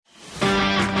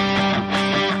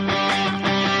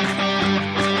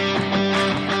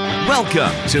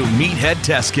Welcome to Meathead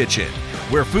Test Kitchen,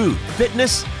 where food,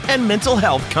 fitness, and mental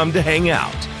health come to hang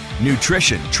out.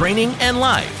 Nutrition, training, and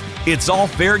life. It's all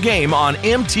fair game on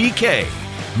MTK,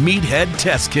 Meathead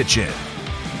Test Kitchen.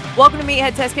 Welcome to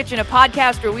Meathead Test Kitchen, a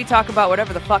podcast where we talk about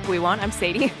whatever the fuck we want. I'm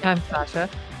Sadie. I'm Sasha.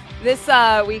 This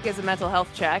week is a mental health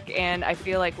check, and I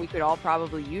feel like we could all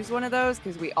probably use one of those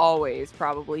because we always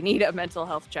probably need a mental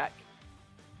health check.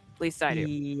 At least I do.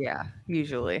 Yeah,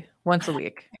 usually once a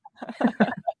week.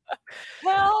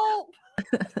 Help!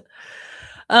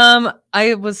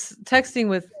 I was texting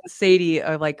with Sadie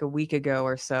like a week ago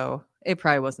or so. It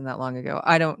probably wasn't that long ago.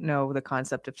 I don't know the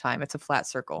concept of time. It's a flat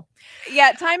circle.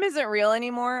 Yeah, time isn't real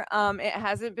anymore. It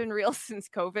hasn't been real since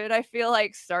COVID, I feel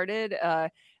like, started. I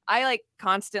like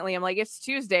constantly, I'm like, it's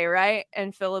Tuesday, right?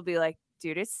 And Phil will be like,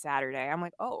 dude, it's Saturday. I'm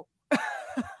like, oh,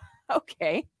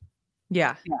 okay.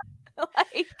 Yeah.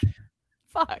 Like,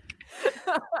 fuck.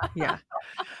 Yeah.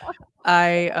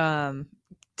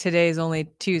 Today's only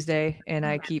Tuesday, and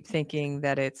I keep thinking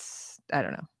that it's, I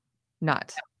don't know,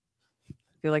 not. I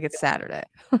feel like it's Saturday.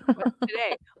 What's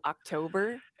today?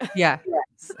 October? Yeah.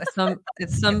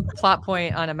 It's some plot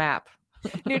point on a map.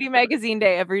 Nudie Magazine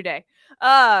Day every day.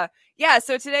 Yeah,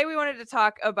 so today we wanted to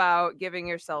talk about giving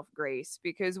yourself grace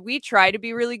because we try to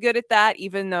be really good at that,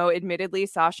 even though admittedly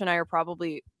Sasha and I are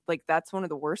probably like, that's one of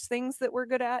the worst things that we're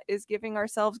good at is giving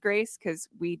ourselves grace because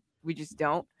we just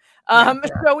don't.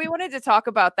 So we wanted to talk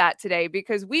about that today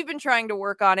because we've been trying to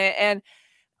work on it, and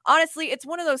honestly, it's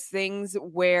one of those things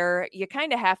where you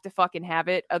kind of have to fucking have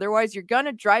it. Otherwise, you're going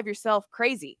to drive yourself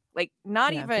crazy. Like,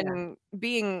 not even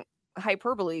being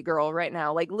hyperbole girl right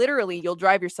now. Like, literally, you'll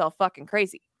drive yourself fucking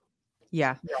crazy.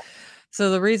 Yeah.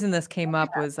 So the reason this came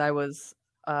up was I was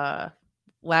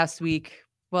last week,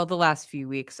 well, the last few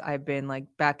weeks, I've been like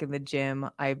back in the gym.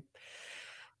 I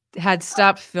had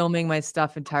stopped filming my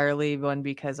stuff entirely, one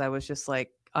because I was just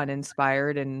like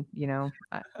uninspired, and you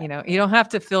don't have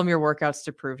to film your workouts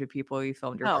to prove to people you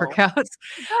filmed your workouts.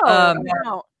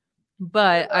 No.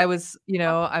 But I was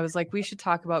like, we should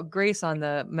talk about grace on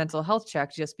the mental health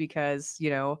check, just because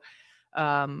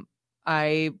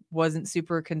I wasn't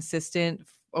super consistent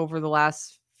over the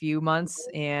last few months,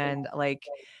 and like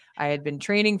I had been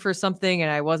training for something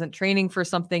and I wasn't training for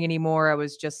something anymore. I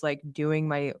was just like doing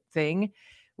my thing,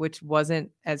 which wasn't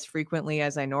as frequently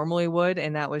as I normally would.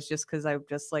 And that was just because I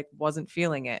just like wasn't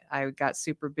feeling it. I got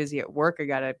super busy at work. I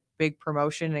got a big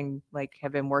promotion and like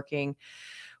have been working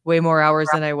way more hours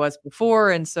than I was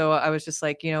before. And so I was just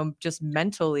like, just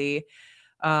mentally,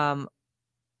 I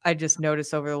just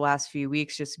noticed over the last few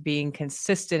weeks, just being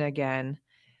consistent again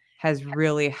has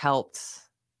really helped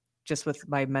just with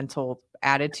my mental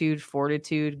attitude,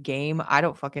 fortitude, game. I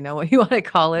don't fucking know what you want to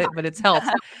call it, but it's helped.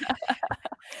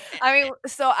 I mean,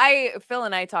 Phil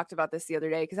and I talked about this the other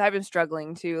day because I've been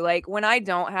struggling too. Like, when I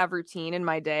don't have routine in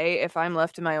my day, if I'm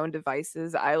left to my own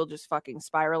devices, I will just fucking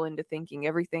spiral into thinking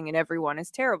everything and everyone is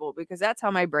terrible because that's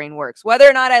how my brain works. Whether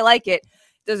or not I like it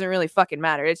doesn't really fucking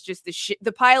matter. It's just the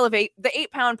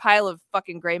 8-pound pile of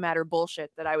fucking gray matter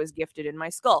bullshit that I was gifted in my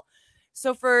skull.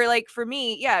 So for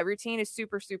me, yeah, routine is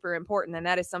super, super important. And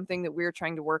that is something that we're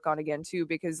trying to work on again too,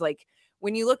 because like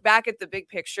when you look back at the big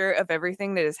picture of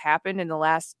everything that has happened in the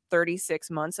last 36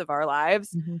 months of our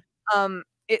lives,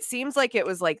 it seems like it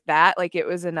was like that, like it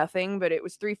was a nothing, but it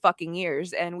was 3 fucking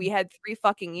years. And we had 3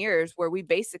 fucking years where we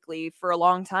basically for a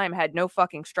long time had no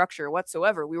fucking structure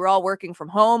whatsoever. We were all working from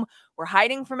home. We're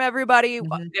hiding from everybody.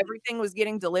 Everything was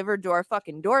getting delivered to our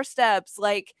fucking doorsteps.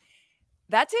 Like,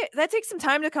 that's it. That takes some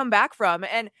time to come back from.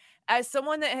 And as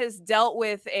someone that has dealt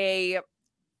with I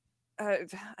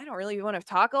don't really want to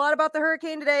talk a lot about the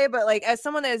hurricane today, but like as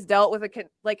someone that has dealt with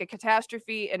a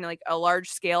catastrophe and like a large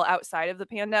scale outside of the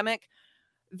pandemic,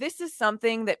 this is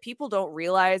something that people don't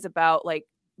realize about like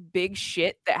big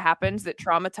shit that happens that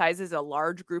traumatizes a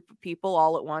large group of people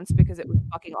all at once because it was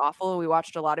fucking awful. We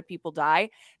watched a lot of people die.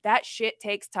 That shit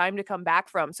takes time to come back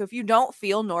from. So if you don't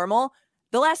feel normal,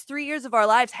 the last 3 years of our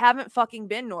lives haven't fucking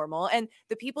been normal. And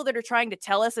the people that are trying to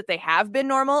tell us that they have been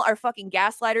normal are fucking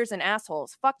gaslighters and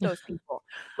assholes. Fuck those people.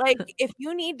 Like, if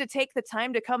you need to take the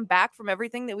time to come back from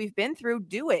everything that we've been through,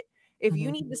 do it. If you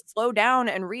need to slow down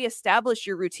and reestablish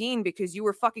your routine because you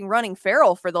were fucking running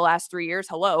feral for the last 3 years,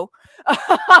 hello,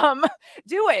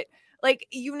 do it. Like,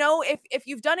 if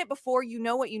you've done it before, you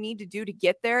know what you need to do to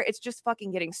get there. It's just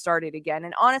fucking getting started again.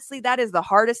 And honestly, that is the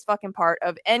hardest fucking part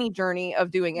of any journey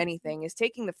of doing anything, is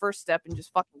taking the first step and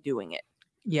just fucking doing it.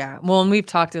 Yeah. Well, and we've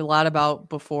talked a lot about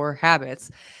before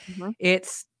habits.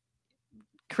 It's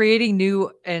creating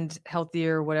new and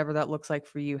healthier, whatever that looks like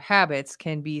for you, habits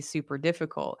can be super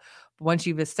difficult. once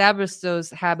you've established those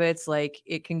habits, like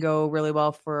it can go really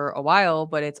well for a while,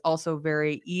 but it's also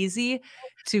very easy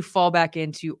to fall back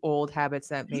into old habits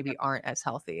that maybe aren't as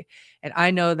healthy. And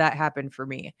I know that happened for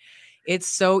me. It's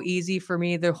so easy for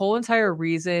me. The whole entire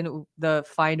reason the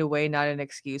find a way, not an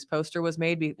excuse poster was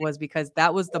made was because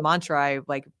that was the mantra I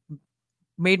like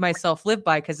made myself live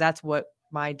by, because that's what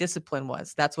my discipline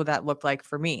was. That's what that looked like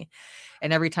for me.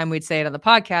 And every time we'd say it on the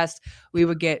podcast, we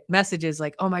would get messages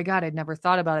like, oh my God, I'd never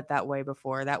thought about it that way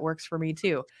before. That works for me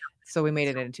too. So we made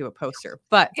it into a poster.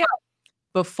 But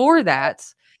before that,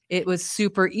 it was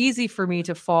super easy for me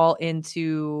to fall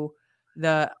into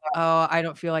the, oh, I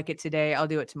don't feel like it today. I'll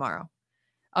do it tomorrow.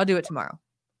 I'll do it tomorrow.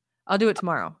 I'll do it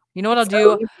tomorrow. You know what I'll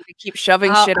do? To keep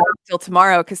shoving shit out until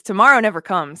tomorrow, because tomorrow never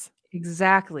comes.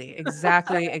 Exactly. Not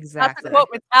to quote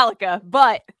Metallica,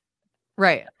 but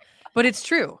right. But it's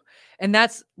true. And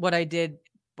that's what I did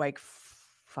like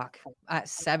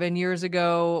 7 years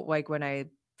ago, like when I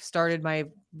started my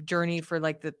journey for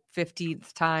like the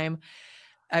 15th time.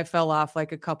 I fell off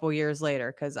like a couple years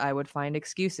later because I would find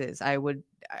excuses. I would,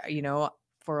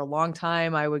 for a long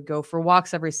time, I would go for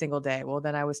walks every single day. Well,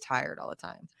 then I was tired all the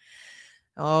time.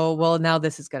 Oh, well, now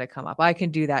this is going to come up. I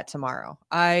can do that tomorrow.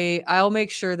 I'll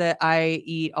make sure that I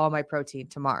eat all my protein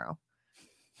tomorrow.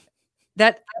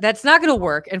 That's not going to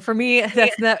work. And for me,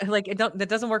 that's not like, that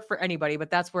doesn't work for anybody, but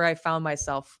that's where I found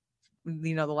myself,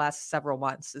 the last several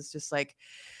months. It's just like,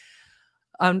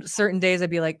 on certain days I'd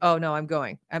be like, oh no, I'm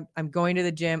going to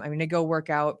the gym. I'm going to go work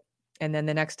out. And then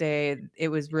the next day it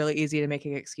was really easy to make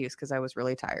an excuse because I was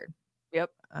really tired. Yep.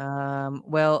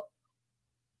 Well,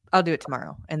 I'll do it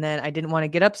tomorrow. And then I didn't want to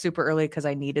get up super early because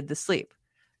I needed the sleep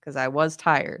because I was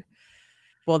tired.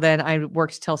 Well, then I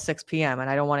worked till 6 p.m. and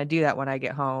I don't want to do that when I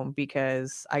get home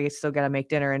because I still got to make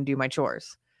dinner and do my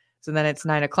chores. So then it's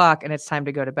 9 o'clock and it's time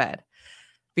to go to bed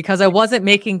because I wasn't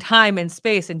making time and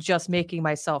space and just making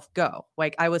myself go.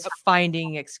 Like I was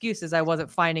finding excuses. I wasn't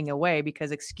finding a way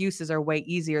because excuses are way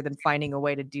easier than finding a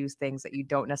way to do things that you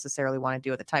don't necessarily want to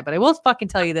do at the time. But I will fucking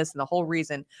tell you this, and the whole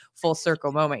reason, full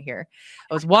circle moment here.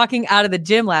 I was walking out of the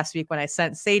gym last week when I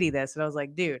sent Sadie this and I was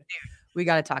like, dude, we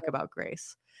got to talk about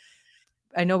grace.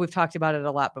 I know we've talked about it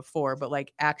a lot before, but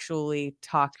like actually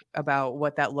talk about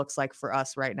what that looks like for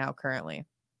us right now currently.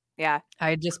 Yeah.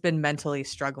 I had just been mentally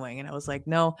struggling and I was like,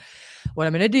 no, what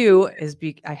I'm going to do is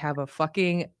I have a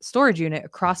fucking storage unit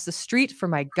across the street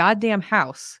from my goddamn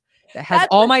house that has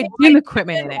all my gym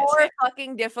equipment in it. It's more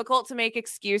fucking difficult to make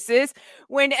excuses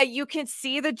when you can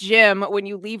see the gym when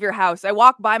you leave your house. I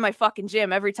walk by my fucking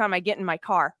gym every time I get in my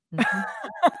car.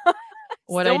 Mm-hmm.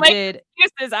 What Still I did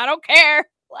excuses, I don't care.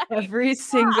 Every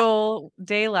single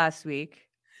day last week,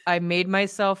 I made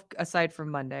myself, aside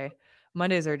from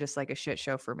Mondays are just like a shit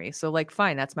show for me. So like,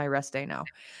 fine, that's my rest day now.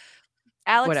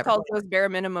 Alex calls those bare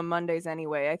minimum Mondays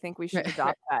anyway. I think we should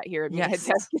adopt that here at Meathead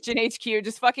Test Kitchen HQ.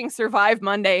 Just fucking survive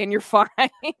Monday and you're fine.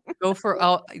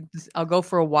 I'll go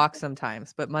for a walk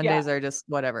sometimes, but Mondays are just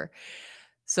whatever.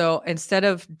 So instead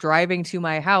of driving to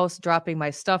my house, dropping my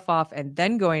stuff off, and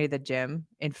then going to the gym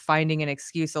and finding an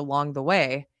excuse along the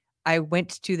way, I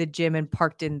went to the gym and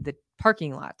parked in the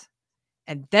parking lot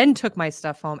and then took my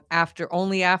stuff home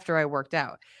only after I worked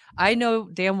out. I know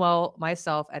damn well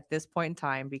myself at this point in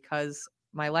time because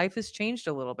my life has changed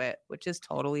a little bit, which is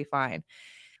totally fine.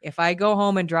 If I go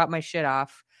home and drop my shit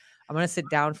off, I'm going to sit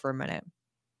down for a minute.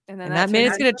 And that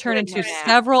minute's going to turn into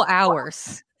several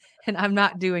hours and I'm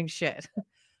not doing shit.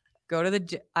 Go to the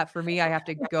gym. For me, I have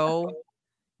to go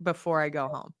before I go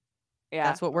home. Yeah,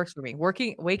 that's what works for me.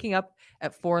 Waking up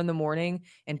at 4 a.m.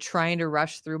 and trying to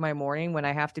rush through my morning when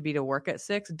I have to be to work at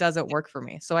 6 doesn't work for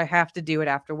me. So I have to do it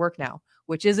after work now,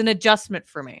 which is an adjustment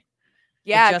for me.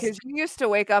 Yeah, because you used to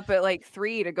wake up at like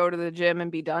 3 to go to the gym and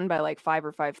be done by like 5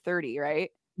 or 5:30,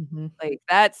 right? Mm-hmm. Like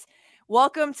that's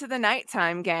welcome to the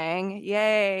nighttime, gang.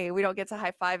 Yay! We don't get to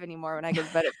high five anymore when I go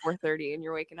to bed at 4:30 and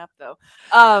you're waking up though.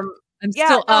 I'm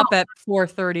still up at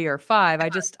 4:30 or 5.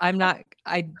 I'm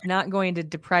not going to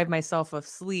deprive myself of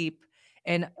sleep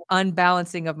and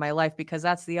unbalancing of my life because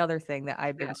that's the other thing that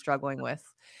I've been struggling with.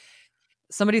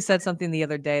 Somebody said something the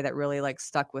other day that really like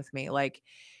stuck with me. Like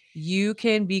you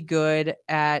can be good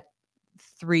at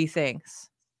 3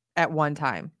 things at one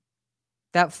time.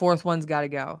 That fourth one's got to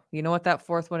go. You know what that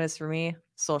fourth one is for me?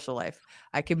 Social life.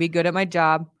 I can be good at my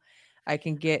job. I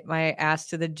can get my ass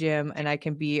to the gym and I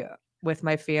can be with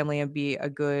my family and be a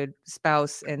good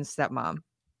spouse and stepmom.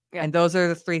 Yeah. And those are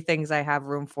the 3 things I have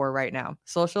room for right now.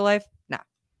 Social life? No.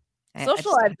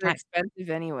 Social lives are expensive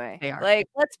anyway. They are. Like,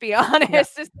 let's be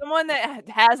honest. As someone that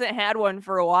hasn't had one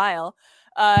for a while,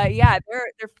 they're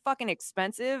fucking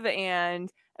expensive.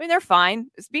 And I mean, they're fine.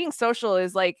 Being social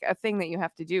is like a thing that you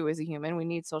have to do as a human. We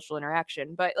need social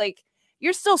interaction, but like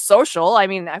you're still social. I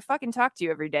mean, I fucking talk to you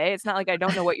every day. It's not like I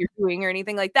don't know what you're doing or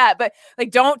anything like that. But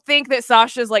like, don't think that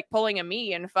Sasha's like pulling a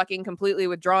me and fucking completely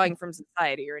withdrawing from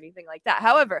society or anything like that.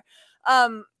 However,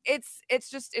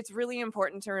 it's really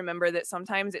important to remember that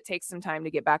sometimes it takes some time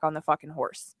to get back on the fucking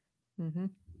horse. Mm-hmm.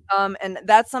 And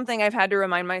that's something I've had to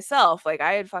remind myself. Like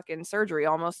I had fucking surgery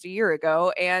almost a year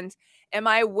ago, and am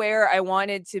I where I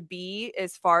wanted to be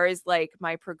as far as like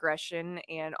my progression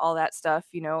and all that stuff?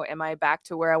 You know, am I back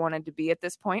to where I wanted to be at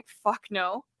this point? Fuck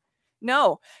no.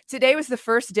 No. Today was the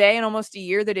first day in almost a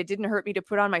year that it didn't hurt me to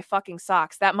put on my fucking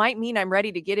socks. That might mean I'm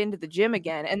ready to get into the gym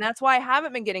again. And that's why I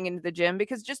haven't been getting into the gym,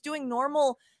 because just doing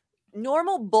normal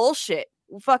bullshit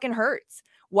fucking hurts.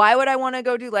 Why would I want to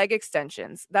go do leg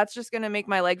extensions? That's just going to make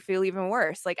my leg feel even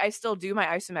worse. Like I still do my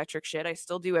isometric shit. I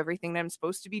still do everything that I'm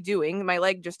supposed to be doing. My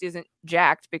leg just isn't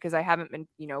jacked because I haven't been,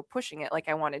 pushing it like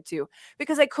I wanted to,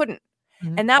 because I couldn't.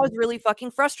 Mm-hmm. And that was really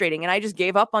fucking frustrating. And I just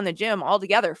gave up on the gym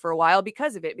altogether for a while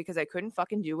because of it, because I couldn't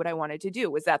fucking do what I wanted to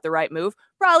do. Was that the right move?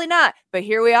 Probably not. But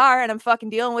here we are, and I'm fucking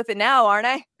dealing with it now, aren't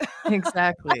I?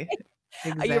 Exactly.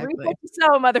 You reap what you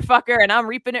sow, motherfucker, and I'm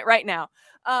reaping it right now.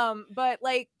 But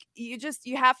like you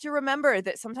have to remember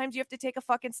that sometimes you have to take a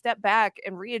fucking step back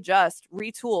and readjust,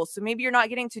 retool. So maybe you're not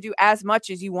getting to do as much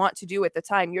as you want to do at the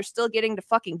time. You're still getting to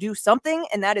fucking do something,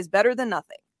 and that is better than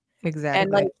nothing. Exactly.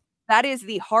 And like that is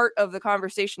the heart of the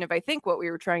conversation of I think what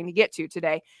we were trying to get to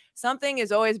today. Something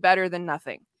is always better than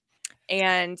nothing.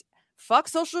 And fuck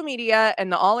social media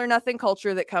and the all or nothing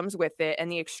culture that comes with it,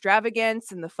 and the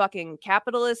extravagance and the fucking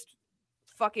capitalist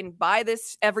fucking buy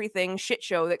this everything shit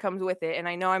show that comes with it. And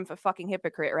I know I'm a fucking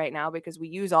hypocrite right now because we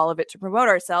use all of it to promote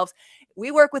ourselves. We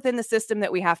work within the system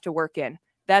that we have to work in.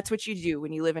 That's what you do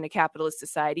when you live in a capitalist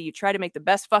society. You try to make the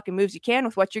best fucking moves you can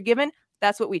with what you're given.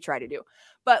 That's what we try to do.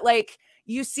 But like,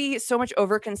 you see so much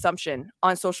overconsumption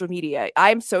on social media.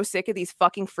 I'm so sick of these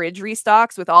fucking fridge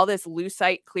restocks with all this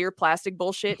lucite clear plastic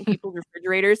bullshit in people's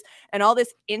refrigerators and all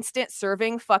this instant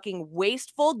serving fucking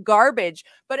wasteful garbage,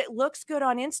 but it looks good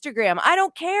on Instagram. I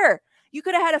don't care. You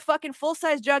could have had a fucking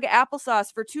full-size jug of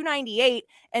applesauce for $2.98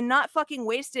 and not fucking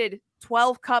wasted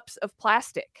 12 cups of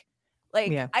plastic.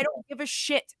 Like, yeah. I don't give a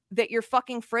shit that your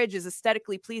fucking fridge is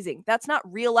aesthetically pleasing. That's not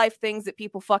real life things that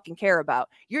people fucking care about.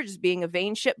 You're just being a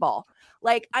vain shitball.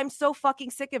 Like, I'm so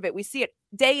fucking sick of it. We see it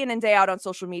day in and day out on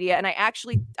social media. And I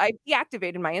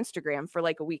deactivated my Instagram for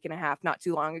like a week and a half not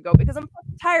too long ago because I'm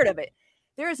fucking tired of it.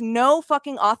 There is no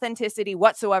fucking authenticity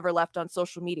whatsoever left on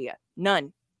social media.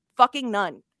 None. Fucking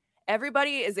none.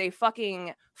 Everybody is a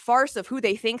fucking farce of who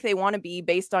they think they want to be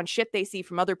based on shit they see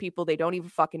from other people they don't even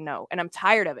fucking know. And I'm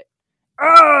tired of it.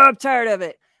 Oh, I'm tired of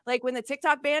it. Like when the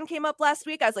TikTok ban came up last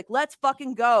week, I was like, let's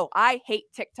fucking go. I hate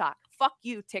TikTok. Fuck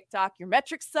you, TikTok. Your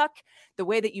metrics suck. The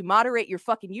way that you moderate your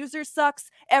fucking users sucks.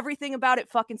 Everything about it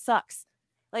fucking sucks.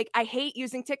 Like, I hate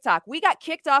using TikTok. We got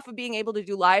kicked off of being able to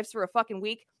do lives for a fucking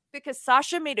week because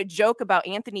Sasha made a joke about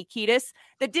Anthony Kiedis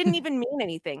that didn't even mean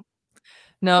anything.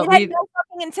 No, it had no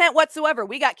fucking intent whatsoever.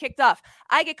 We got kicked off.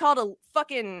 I get called a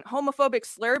fucking homophobic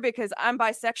slur because I'm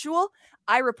bisexual.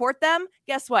 I report them.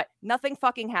 Guess what? Nothing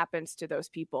fucking happens to those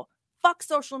people. Fuck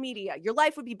social media. Your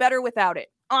life would be better without it.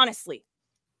 Honestly.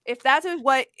 If that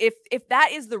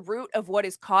is the root of what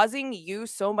is causing you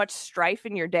so much strife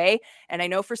in your day, and I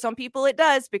know for some people it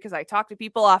does because I talk to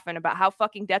people often about how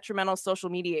fucking detrimental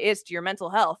social media is to your mental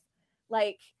health.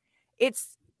 Like,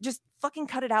 it's just fucking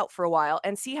cut it out for a while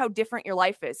and see how different your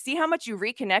life is. See how much you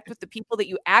reconnect with the people that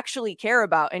you actually care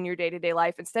about in your day-to-day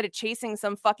life instead of chasing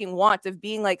some fucking want of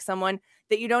being like someone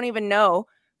that you don't even know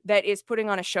that is putting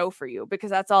on a show for you, because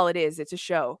that's all it is. It's a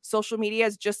show. Social media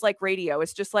is just like radio.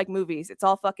 It's just like movies. It's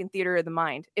all fucking theater of the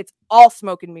mind. It's all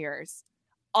smoke and mirrors.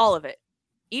 All of it.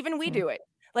 Even we do it.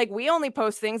 Like, we only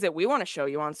post things that we want to show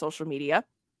you on social media.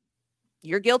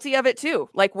 You're guilty of it too.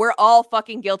 Like, we're all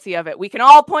fucking guilty of it. We can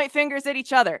all point fingers at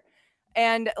each other.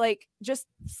 And like, just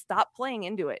stop playing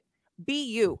into it. Be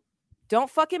you. Don't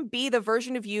fucking be the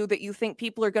version of you that you think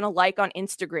people are going to like on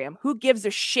Instagram. Who gives a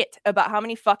shit about how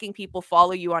many fucking people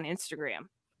follow you on Instagram?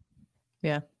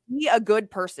 Yeah. Be a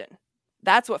good person.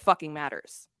 That's what fucking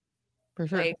matters. For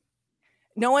sure. Like,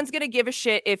 no one's going to give a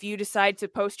shit if you decide to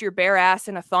post your bare ass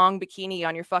in a thong bikini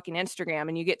on your fucking Instagram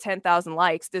and you get 10,000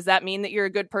 likes. Does that mean that you're a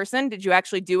good person? Did you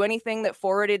actually do anything that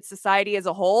forwarded society as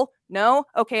a whole? No?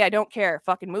 Okay, I don't care.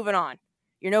 Fucking moving on.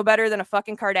 You're no better than a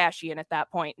fucking Kardashian at that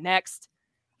point. Next.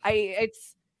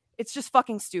 It's just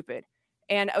fucking stupid.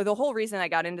 And the whole reason I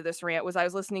got into this rant was I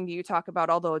was listening to you talk about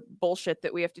all the bullshit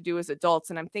that we have to do as adults.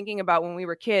 And I'm thinking about when we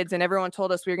were kids and everyone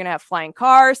told us we were going to have flying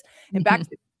cars and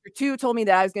 2 told me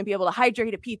that I was going to be able to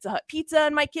hydrate a Pizza Hut pizza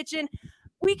in my kitchen.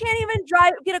 We can't even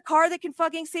get a car that can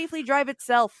fucking safely drive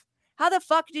itself. How the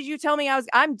fuck did you tell me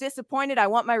I'm disappointed? I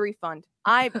want my refund.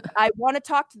 I want to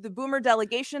talk to the boomer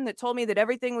delegation that told me that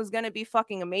everything was going to be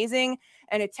fucking amazing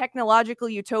and a technological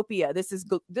utopia. This is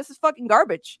fucking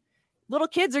garbage. Little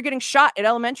kids are getting shot at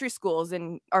elementary schools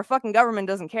and our fucking government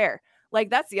doesn't care. Like,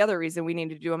 that's the other reason we need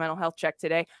to do a mental health check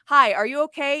today. Hi, are you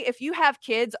okay? If you have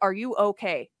kids, are you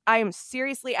okay? I am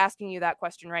seriously asking you that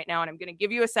question right now, and I'm going to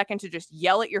give you a second to just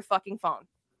yell at your fucking phone.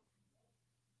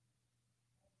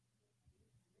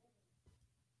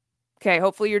 Okay,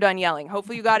 hopefully you're done yelling.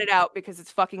 Hopefully you got it out because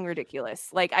it's fucking ridiculous.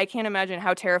 Like, I can't imagine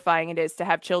how terrifying it is to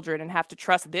have children and have to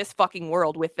trust this fucking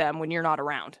world with them when you're not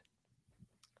around.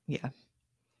 Yeah.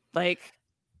 Like,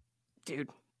 dude,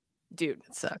 it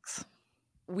sucks.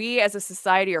 We as a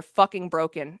society are fucking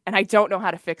broken, and I don't know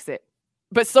how to fix it.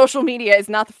 But social media is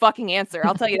not the fucking answer.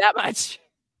 I'll tell you that much.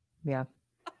 Yeah.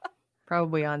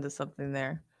 Probably onto something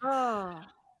there. Oh.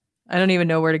 I don't even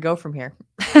know where to go from here.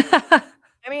 I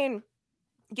mean,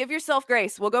 give yourself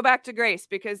grace. We'll go back to grace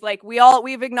because, like,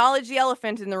 we've acknowledged the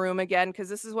elephant in the room again because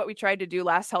this is what we tried to do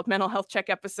last mental health check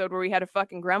episode where we had a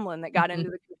fucking gremlin that got into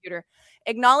the computer.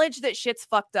 Acknowledge that shit's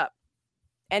fucked up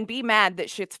and be mad that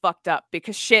shit's fucked up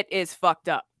because shit is fucked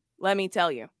up. Let me tell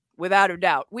you, without a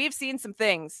doubt. We've seen some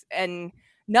things and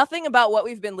nothing about what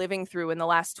we've been living through in the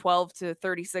last 12 to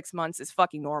 36 months is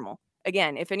fucking normal.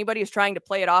 Again, if anybody is trying to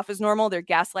play it off as normal, they're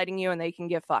gaslighting you and they can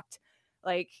get fucked.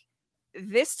 Like,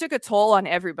 this took a toll on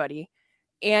everybody,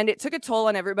 and it took a toll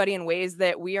on everybody in ways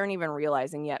that we aren't even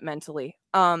realizing yet mentally.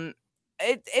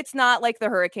 It's not like the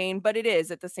hurricane, but it is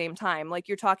at the same time. Like,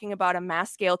 you're talking about a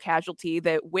mass scale casualty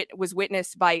that was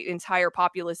witnessed by entire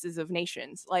populaces of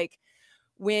nations. Like,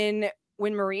 when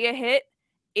Maria hit,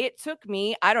 it took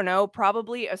me, I don't know,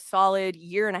 probably a solid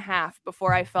year and a half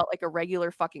before I felt like a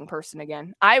regular fucking person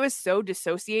again. I was so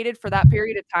dissociated for that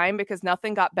period of time because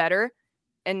nothing got better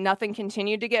and nothing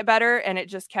continued to get better. And it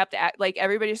just kept like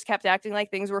everybody just kept acting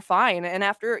like things were fine. And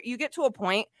after you get to a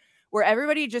point where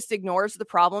everybody just ignores the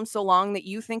problem so long that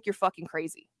you think you're fucking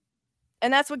crazy.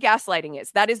 And that's what gaslighting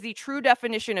is. That is the true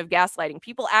definition of gaslighting.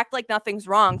 People act like nothing's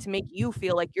wrong to make you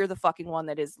feel like you're the fucking one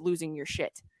that is losing your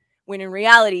shit. When in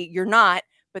reality, you're not,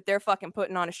 but they're fucking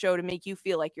putting on a show to make you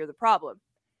feel like you're the problem.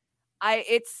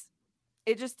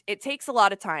 It takes a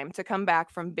lot of time to come back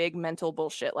from big mental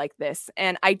bullshit like this.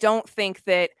 And I don't think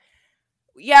that,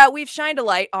 yeah, we've shined a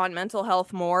light on mental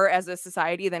health more as a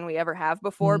society than we ever have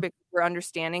before because we're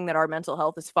understanding that our mental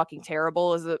health is fucking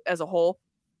terrible as a whole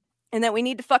and that we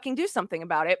need to fucking do something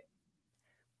about it.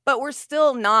 But we're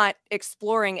still not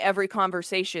exploring every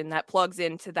conversation that plugs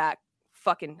into that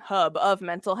fucking hub of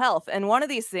mental health. And one of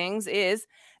these things is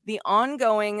the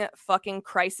ongoing fucking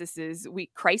crises,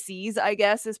 I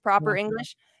guess is proper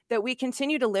English, that we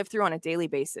continue to live through on a daily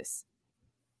basis.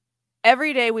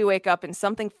 Every day we wake up and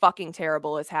something fucking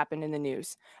terrible has happened in the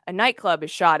news. A nightclub is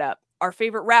shot up. Our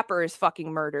favorite rapper is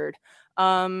fucking murdered.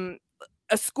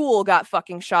 A school got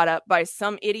fucking shot up by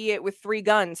some idiot with 3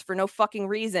 guns for no fucking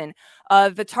reason.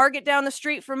 The Target down the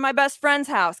street from my best friend's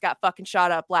house got fucking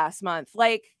shot up last month.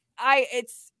 Like,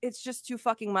 it's just too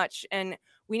fucking much. And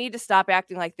we need to stop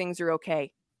acting like things are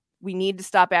okay. We need to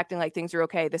stop acting like things are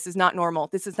okay. This is not normal.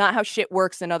 This is not how shit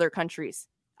works in other countries.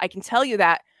 I can tell you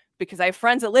that because I have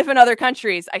friends that live in other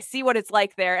countries. I see what it's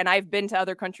like there, and I've been to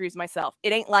other countries myself.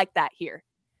 It ain't like that here.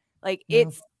 Like,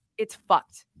 it's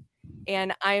fucked.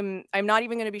 And I'm not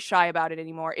even going to be shy about it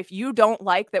anymore. If you don't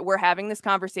like that we're having this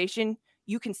conversation,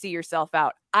 you can see yourself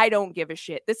out. I don't give a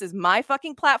shit. This is my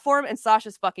fucking platform and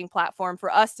Sasha's fucking platform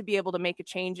for us to be able to make a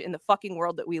change in the fucking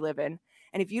world that we live in.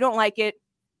 And if you don't like it,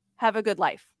 have a good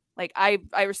life. Like, I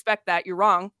respect that you're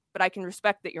wrong, but I can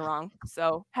respect that you're wrong.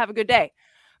 So have a good day.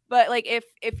 But like,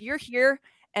 if you're here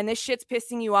and this shit's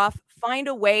pissing you off, find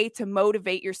a way to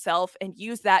motivate yourself and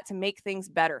use that to make things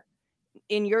better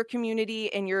in your community,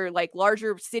 in your like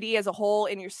larger city as a whole,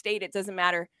 in your state. It doesn't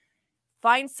matter.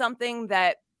 Find something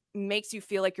that makes you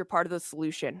feel like you're part of the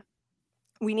solution.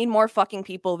 We need more fucking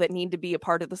people that need to be a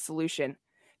part of the solution,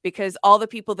 because all the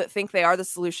people that think they are the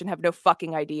solution have no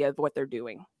fucking idea of what they're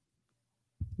doing.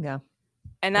 Yeah.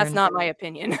 And that's not my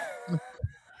opinion.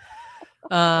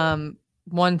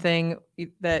 One thing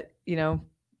that, you know,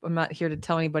 I'm not here to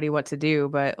tell anybody what to do,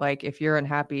 but like, if you're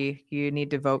unhappy, you need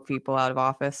to vote people out of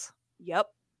office. Yep.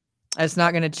 It's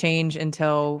not going to change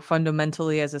until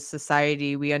fundamentally as a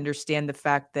society, we understand the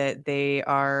fact that they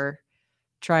are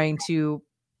trying to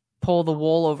pull the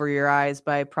wool over your eyes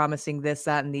by promising this,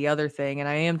 that, and the other thing. And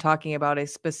I am talking about a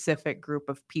specific group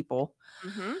of people.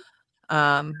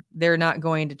 They're not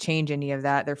going to change any of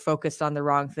that. They're focused on the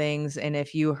wrong things. And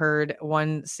if you heard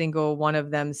one single one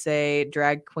of them say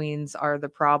drag queens are the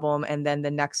problem, and then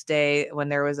the next day when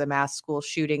there was a mass school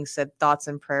shooting said thoughts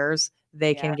and prayers,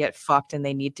 they can get fucked and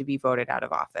they need to be voted out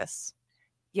of office.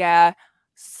 Yeah.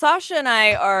 Sasha and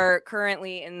I are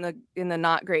currently in the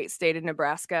not great state of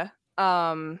Nebraska.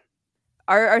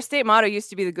 Our state motto used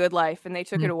to be the good life, and they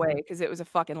took it away because it was a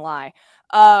fucking lie.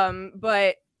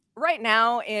 But right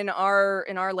now in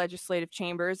our legislative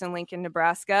chambers in Lincoln,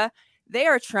 Nebraska, they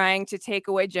are trying to take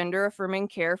away gender affirming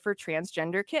care for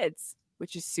transgender kids,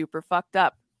 which is super fucked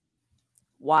up.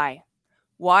 Why?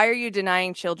 Why are you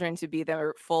denying children to be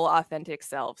their full authentic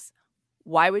selves?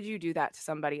 Why would you do that to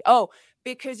somebody? Oh,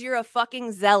 because you're a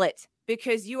fucking zealot.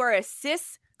 Because you are a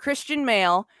cis Christian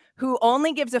male who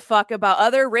only gives a fuck about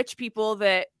other rich people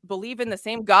that believe in the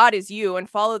same God as you and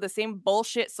follow the same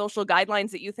bullshit social guidelines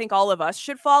that you think all of us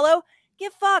should follow.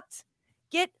 Get fucked.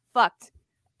 Get fucked.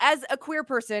 As a queer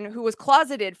person who was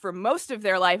closeted for most of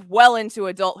their life well into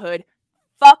adulthood,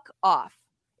 fuck off.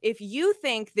 If you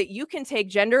think that you can take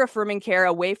gender affirming care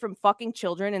away from fucking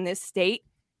children in this state,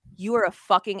 you are a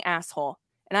fucking asshole.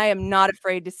 And I am not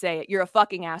afraid to say it. You're a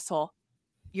fucking asshole.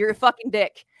 You're a fucking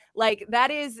dick. Like that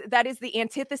is the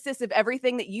antithesis of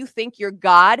everything that you think your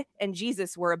God and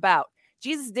Jesus were about.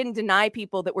 Jesus didn't deny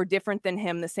people that were different than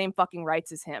him the same fucking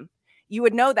rights as him. You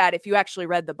would know that if you actually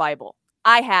read the Bible.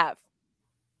 I have.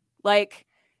 Like,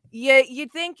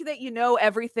 you'd think that you know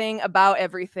everything about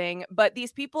everything, but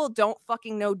these people don't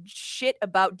fucking know shit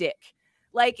about dick.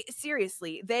 Like,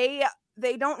 seriously, they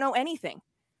don't know anything.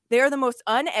 They are the most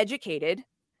uneducated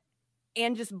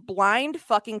and just blind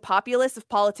fucking populace of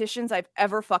politicians I've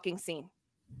ever fucking seen.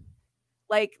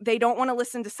 Like, they don't want to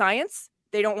listen to science.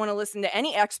 They don't want to listen to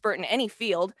any expert in any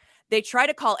field. They try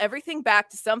to call everything back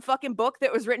to some fucking book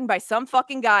that was written by some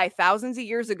fucking guy thousands of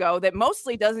years ago that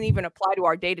mostly doesn't even apply to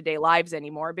our day-to-day lives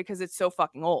anymore because it's so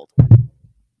fucking old.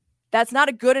 That's not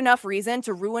a good enough reason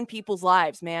to ruin people's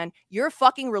lives, man. Your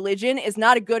fucking religion is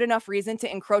not a good enough reason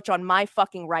to encroach on my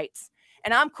fucking rights.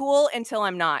 And I'm cool until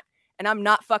I'm not. And I'm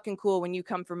not fucking cool when you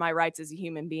come for my rights as a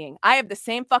human being. I have the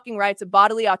same fucking rights of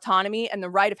bodily autonomy and the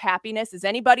right of happiness as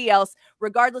anybody else,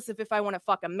 regardless of if I want to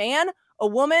fuck a man, a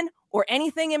woman, or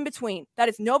anything in between. That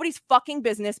is nobody's fucking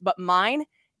business but mine.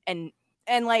 And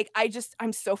like,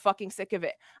 I'm so fucking sick of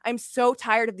it. I'm so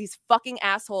tired of these fucking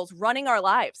assholes running our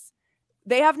lives.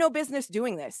 They have no business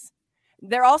doing this.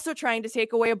 They're also trying to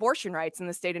take away abortion rights in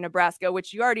the state of Nebraska,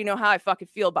 which you already know how I fucking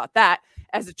feel about that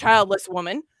as a childless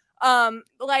woman.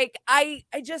 Like,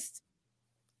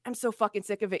 I'm so fucking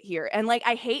sick of it here. And like,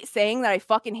 I hate saying that I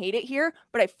fucking hate it here,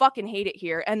 but I fucking hate it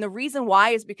here. And the reason why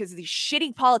is because of these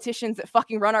shitty politicians that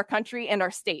fucking run our country and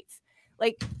our states.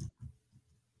 Like,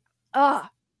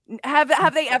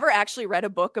 have they ever actually read a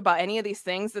book about any of these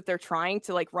things that they're trying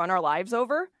to like run our lives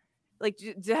over? Like,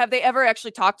 have they ever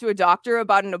actually talked to a doctor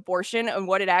about an abortion and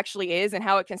what it actually is and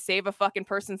how it can save a fucking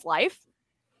person's life?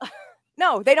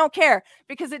 No, they don't care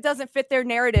because it doesn't fit their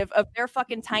narrative of their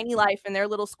fucking tiny life and their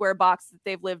little square box that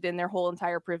they've lived in their whole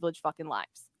entire privileged fucking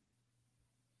lives.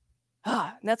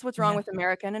 And that's what's wrong with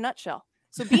America in a nutshell.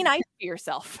 So be nice to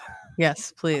yourself.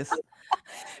 Yes, please.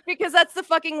 Because that's the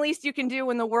fucking least you can do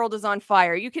when the world is on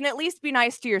fire. You can at least be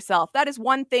nice to yourself. That is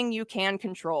one thing you can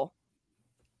control.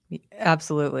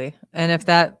 Absolutely. And if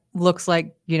that looks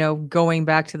like, going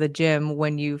back to the gym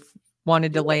when you've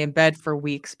wanted to lay in bed for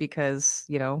weeks because,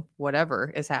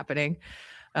 whatever is happening,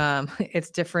 it's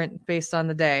different based on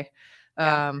the day.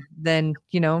 Then,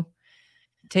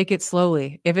 take it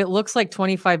slowly. If it looks like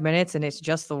 25 minutes and it's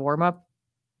just the warm up,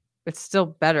 it's still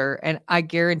better. And I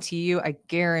guarantee you,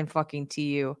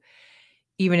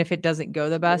 even if it doesn't go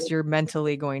the best, you're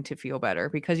mentally going to feel better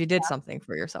because you did something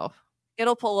for yourself.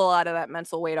 It'll pull a lot of that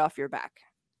mental weight off your back.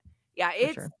 Yeah,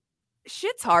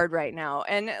 shit's hard right now.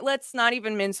 And let's not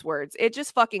even mince words. It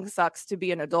just fucking sucks to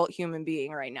be an adult human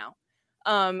being right now.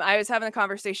 I was having a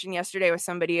conversation yesterday with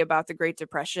somebody about the Great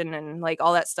Depression and like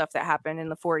all that stuff that happened in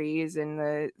the 40s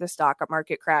and the stock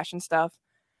market crash and stuff.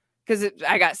 Because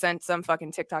I got sent some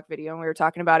fucking TikTok video and we were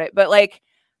talking about it. But like,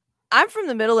 I'm from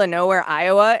the middle of nowhere,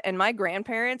 Iowa, and my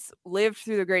grandparents lived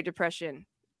through the Great Depression.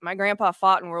 My grandpa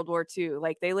fought in World War II.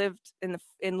 Like, they lived in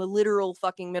the literal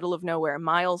fucking middle of nowhere,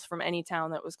 miles from any town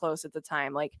that was close at the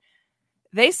time. Like,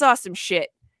 they saw some shit.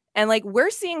 And like, we're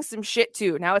seeing some shit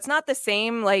too. Now, it's not the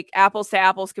same like apples to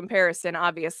apples comparison,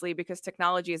 obviously, because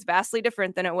technology is vastly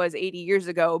different than it was 80 years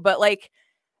ago. But like,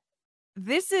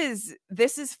 this is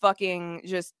fucking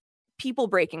just people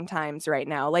breaking times right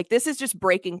now. Like, this is just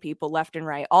breaking people left and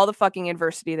right. All the fucking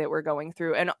adversity that we're going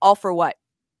through, and all for what?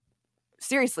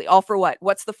 Seriously, all for what?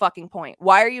 What's the fucking point?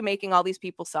 Why are you making all these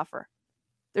people suffer?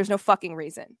 There's no fucking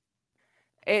reason.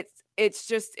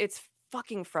 It's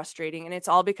fucking frustrating. And it's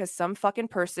all because some fucking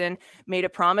person made a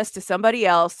promise to somebody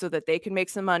else so that they can make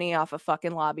some money off a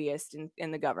fucking lobbyist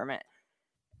in the government.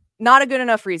 Not a good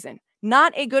enough reason.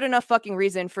 Not a good enough fucking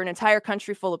reason for an entire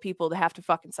country full of people to have to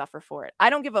fucking suffer for it.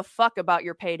 I don't give a fuck about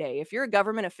your payday. If you're a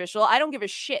government official, I don't give a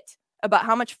shit about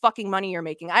how much fucking money you're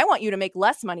making. I want you to make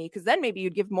less money because then maybe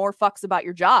you'd give more fucks about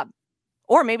your job.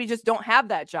 Or maybe just don't have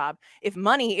that job. If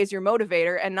money is your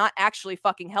motivator and not actually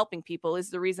fucking helping people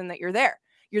is the reason that you're there.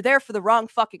 You're there for the wrong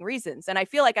fucking reasons. And I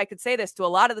feel like I could say this to a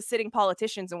lot of the sitting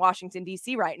politicians in Washington,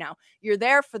 D.C. right now. You're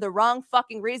there for the wrong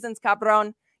fucking reasons,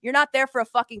 cabron. You're not there for a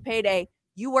fucking payday.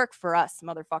 You work for us,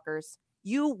 motherfuckers.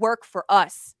 You work for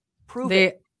us. Prove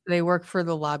it. They work for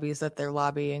the lobbies that they're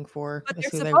lobbying for. But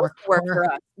they're supposed to work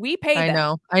for us. We pay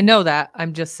them. I know that.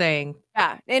 I'm just saying.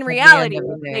 Yeah. In reality,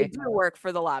 they do work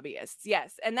for the lobbyists.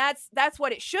 Yes. And that's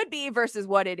what it should be versus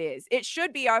what it is. It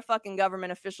should be our fucking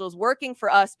government officials working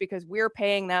for us because we're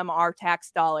paying them our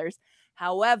tax dollars.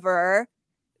 However,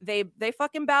 they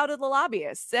fucking bow to the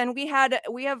lobbyists. And we have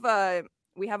a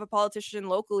politician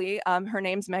locally. Her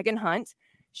name's Megan Hunt.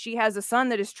 She has a son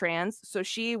that is trans, so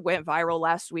she went viral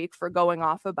last week for going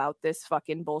off about this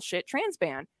fucking bullshit trans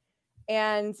ban.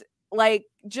 And like,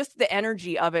 just the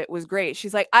energy of it was great.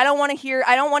 She's like, I don't want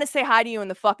to say hi to you in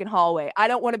the fucking hallway. I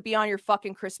don't want to be on your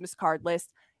fucking Christmas card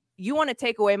list. You want to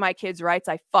take away my kids' rights?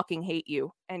 I fucking hate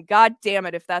you. And god damn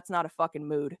it if that's not a fucking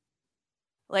mood.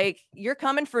 Like, you're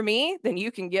coming for me, then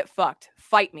you can get fucked.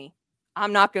 Fight me.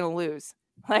 I'm not going to lose.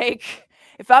 Like,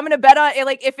 if I'm going to bet on it,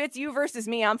 like, if it's you versus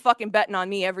me, I'm fucking betting on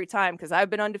me every time because I've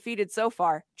been undefeated so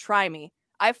far. Try me.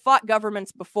 I've fought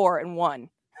governments before and won.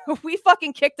 We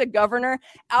fucking kicked a governor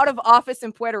out of office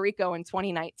in Puerto Rico in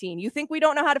 2019. You think we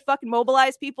don't know how to fucking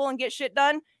mobilize people and get shit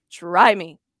done? Try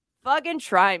me. Fucking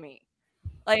try me.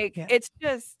 Like, It's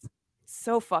just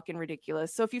so fucking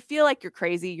ridiculous. So if you feel like you're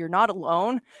crazy, you're not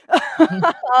alone.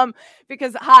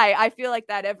 Because I feel like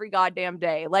that every goddamn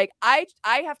day. Like, I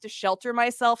have to shelter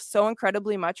myself so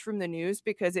incredibly much from the news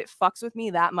because it fucks with me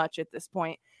that much at this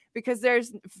point, because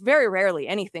there's very rarely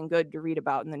anything good to read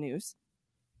about in the news.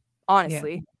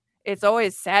 Honestly, It's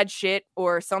always sad shit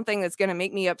or something that's going to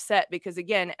make me upset because,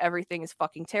 again, everything is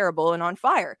fucking terrible and on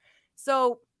fire.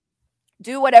 So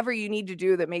do whatever you need to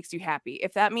do that makes you happy.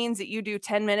 If that means that you do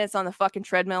 10 minutes on the fucking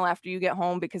treadmill after you get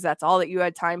home because that's all that you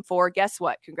had time for, guess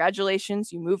what?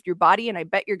 Congratulations. You moved your body, and I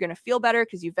bet you're going to feel better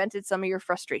because you vented some of your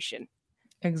frustration.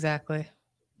 Exactly.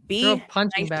 Throw a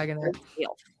punching bag in there.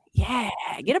 Yeah,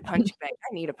 get a punching bag.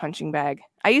 I need a punching bag.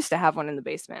 I used to have one in the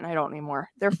basement. I don't anymore.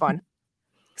 They're fun.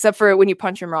 Except for when you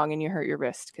punch them wrong and you hurt your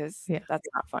wrist, because that's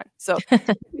not fun. So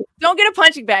don't get a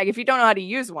punching bag if you don't know how to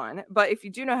use one. But if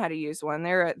you do know how to use one,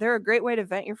 they're a great way to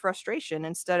vent your frustration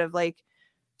instead of like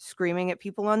screaming at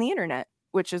people on the internet,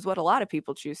 which is what a lot of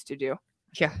people choose to do.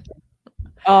 Yeah.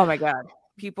 Oh my God.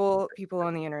 People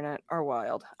on the internet are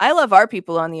wild. I love our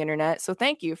people on the internet. So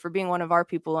thank you for being one of our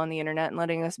people on the internet and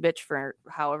letting us bitch for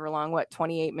however long,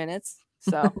 28 minutes.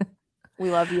 So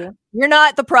we love you. You're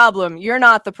not the problem. You're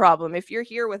not the problem. If you're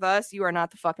here with us, you are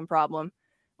not the fucking problem.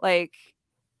 Like,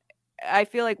 I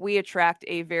feel like we attract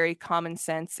a very common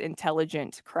sense,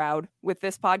 intelligent crowd with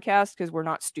this podcast because we're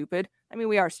not stupid. I mean,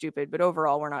 we are stupid, but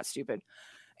overall, we're not stupid.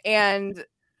 And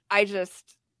I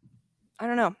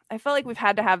don't know. I felt like we've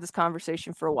had to have this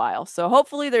conversation for a while. So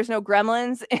hopefully there's no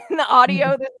gremlins in the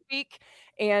audio this week.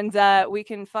 And we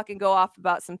can fucking go off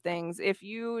about some things. If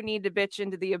you need to bitch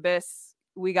into the abyss,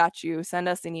 we got you. Send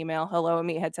us an email,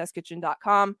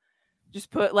 hello@meatheadtestkitchen.com.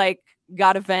 Just put like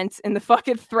got event in the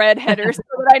fucking thread header so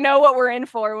that I know what we're in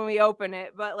for when we open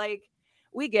it. But like,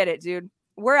 we get it, dude.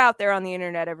 We're out there on the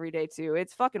internet every day too.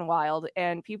 It's fucking wild,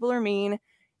 and people are mean,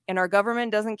 and our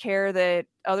government doesn't care that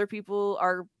other people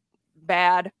are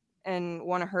bad and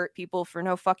want to hurt people for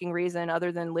no fucking reason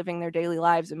other than living their daily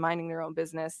lives and minding their own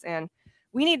business. And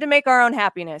we need to make our own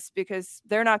happiness because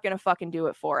they're not going to fucking do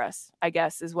it for us, I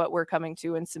guess, is what we're coming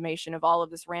to in summation of all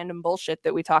of this random bullshit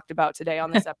that we talked about today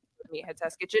on this episode of Meathead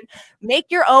Test Kitchen. Make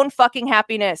your own fucking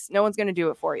happiness. No one's going to do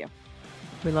it for you.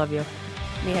 We love you.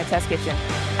 Meathead Test Kitchen.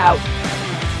 Out.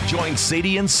 Join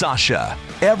Sadie and Sasha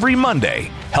every Monday,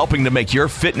 helping to make your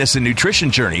fitness and nutrition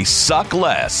journey suck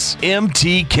less.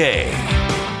 MTK.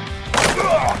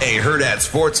 A Herd at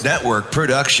Sports Network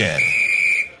production.